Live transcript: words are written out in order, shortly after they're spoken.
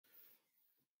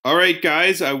All right,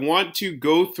 guys, I want to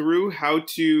go through how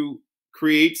to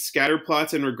create scatter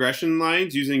plots and regression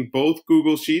lines using both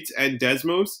Google Sheets and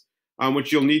Desmos,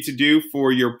 which you'll need to do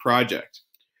for your project.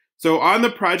 So on the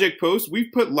project post,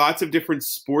 we've put lots of different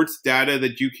sports data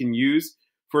that you can use.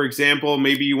 For example,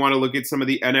 maybe you want to look at some of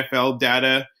the NFL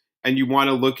data and you want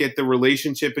to look at the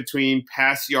relationship between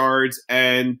pass yards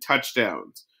and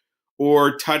touchdowns,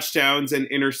 or touchdowns and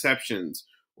interceptions,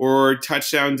 or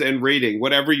touchdowns and rating,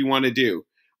 whatever you want to do.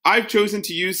 I've chosen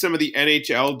to use some of the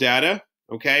NHL data,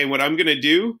 okay? And what I'm going to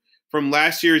do from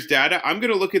last year's data, I'm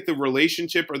going to look at the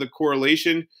relationship or the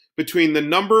correlation between the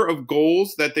number of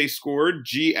goals that they scored,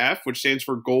 GF, which stands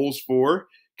for goals for,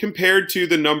 compared to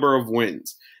the number of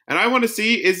wins. And I want to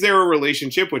see, is there a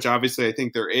relationship, which obviously I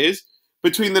think there is,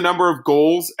 between the number of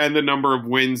goals and the number of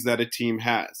wins that a team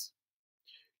has.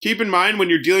 Keep in mind, when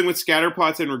you're dealing with scatter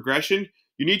plots and regression,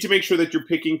 you need to make sure that you're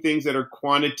picking things that are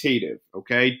quantitative,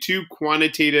 okay? Two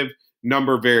quantitative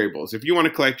number variables. If you want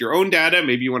to collect your own data,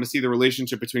 maybe you want to see the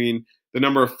relationship between the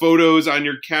number of photos on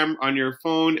your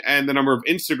phone and the number of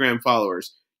Instagram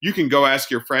followers. You can go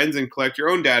ask your friends and collect your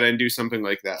own data and do something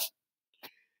like that.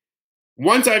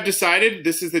 Once I've decided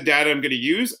this is the data I'm going to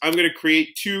use, I'm going to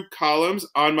create two columns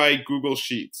on my Google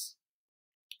Sheets.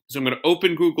 So I'm going to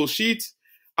open Google Sheets.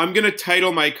 I'm going to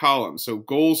title my column, so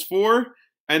goals for,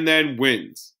 and then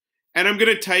wins. And I'm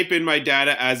going to type in my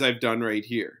data as I've done right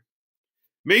here.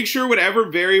 Make sure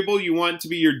whatever variable you want to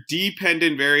be your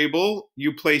dependent variable,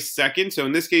 you place second. So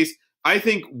in this case, I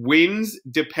think wins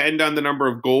depend on the number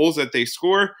of goals that they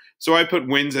score, so I put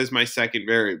wins as my second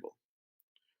variable.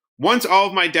 Once all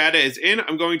of my data is in,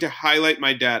 I'm going to highlight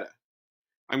my data.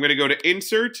 I'm going to go to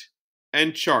Insert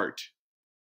and Chart.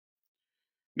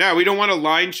 Now, we don't want a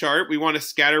line chart, we want a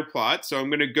scatter plot. So I'm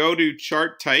going to go to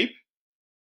Chart Type,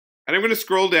 and I'm going to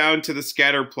scroll down to the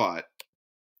scatter plot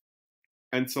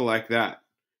and select that.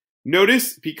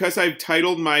 Notice, because I've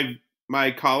titled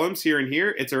my columns here and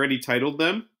here, it's already titled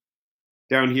them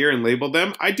down here and labeled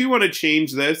them. I do want to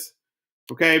change this.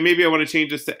 Okay, maybe I want to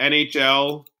change this to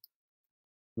NHL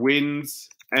wins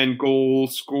and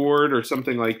goals scored or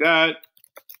something like that.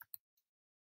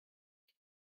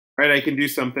 Right, I can do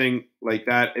something like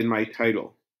that in my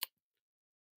title.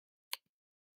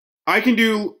 I can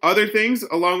do other things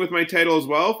along with my title as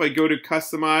well. If I go to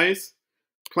customize,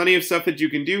 plenty of stuff that you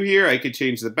can do here. I could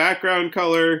change the background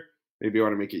color. Maybe I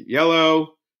want to make it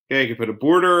yellow. Okay, I can put a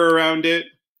border around it.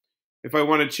 If I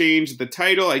want to change the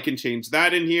title, I can change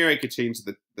that in here. I could change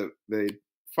the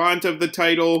font of the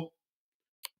title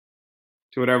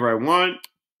to whatever I want.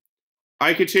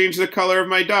 I could change the color of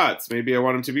my dots. Maybe I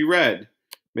want them to be red.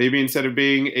 Maybe instead of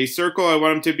being a circle, I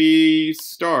want them to be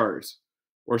stars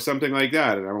or something like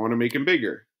that, and I want to make them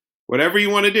bigger. Whatever you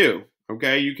want to do,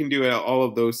 okay? You can do all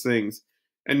of those things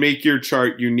and make your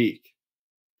chart unique.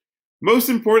 Most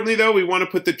importantly, though, we want to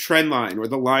put the trend line or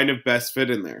the line of best fit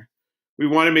in there. We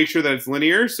want to make sure that it's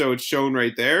linear, so it's shown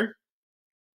right there.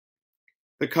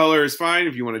 The color is fine.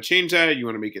 If you want to change that, you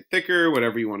want to make it thicker,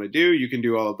 whatever you want to do, you can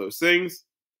do all of those things.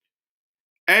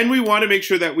 And we want to make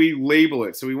sure that we label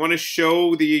it. So we want to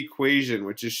show the equation,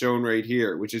 which is shown right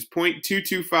here, which is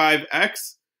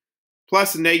 0.225x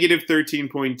plus negative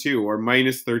 13.2 or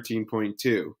minus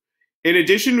 13.2. In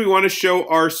addition, we want to show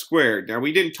r squared. Now,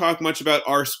 we didn't talk much about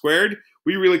r squared.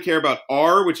 We really care about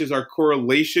r, which is our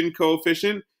correlation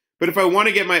coefficient. But if I want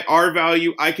to get my r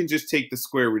value, I can just take the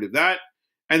square root of that,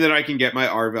 and then I can get my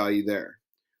r value there.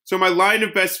 So my line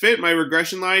of best fit, my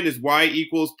regression line, is y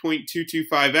equals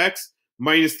 0.225x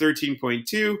minus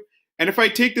 13.2. And if I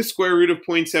take the square root of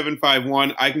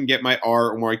 0.751, I can get my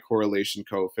r, or my correlation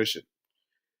coefficient.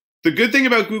 The good thing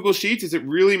about Google Sheets is it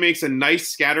really makes a nice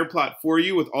scatter plot for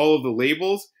you with all of the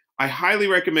labels. I highly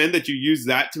recommend that you use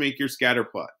that to make your scatter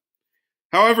plot.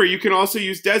 However, you can also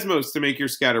use Desmos to make your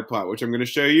scatter plot, which I'm going to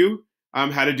show you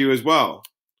how to do as well.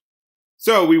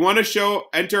 So we want to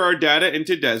enter our data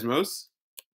into Desmos.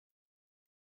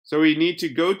 So we need to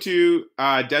go to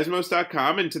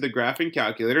desmos.com into the graphing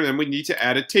calculator, and then we need to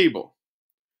add a table.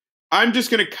 I'm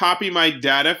just going to copy my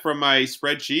data from my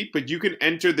spreadsheet, but you can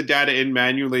enter the data in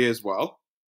manually as well.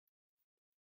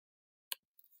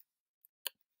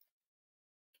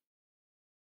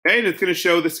 Okay, and it's going to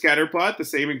show the scatter plot, the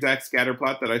same exact scatter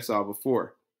plot that I saw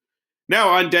before. Now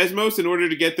on Desmos, in order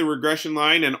to get the regression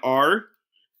line and R,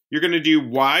 you're going to do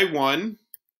Y1,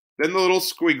 then the little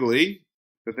squiggly,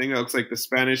 the thing that looks like the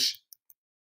Spanish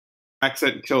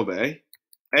accent tilde,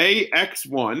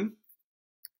 AX1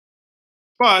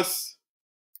 plus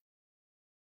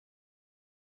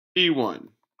E1.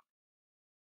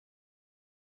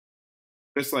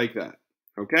 Just like that,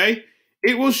 okay?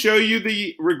 It will show you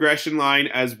the regression line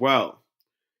as well.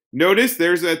 Notice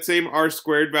there's that same r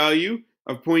squared value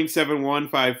of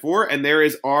 0.7154, and there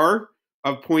is r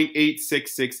of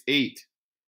 0.8668.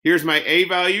 Here's my a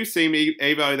value, same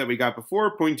a value that we got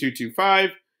before,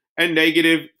 0.225, and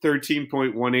negative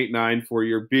 13.189 for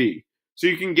your b. So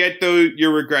you can get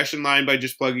your regression line by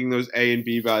just plugging those a and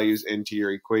b values into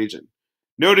your equation.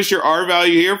 Notice your r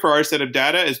value here for our set of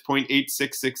data is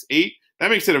 0.8668.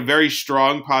 That makes it a very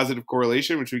strong positive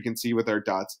correlation, which we can see with our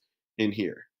dots in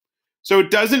here. So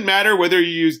it doesn't matter whether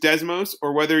you use Desmos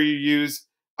or whether you use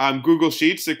Google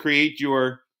Sheets to create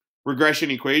your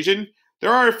regression equation.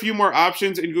 There are a few more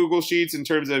options in Google Sheets in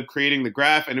terms of creating the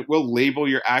graph, and it will label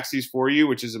your axes for you,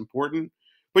 which is important.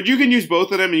 But you can use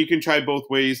both of them, and you can try both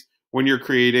ways when you're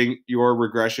creating your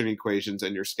regression equations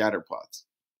and your scatter plots.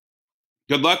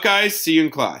 Good luck, guys. See you in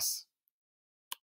class.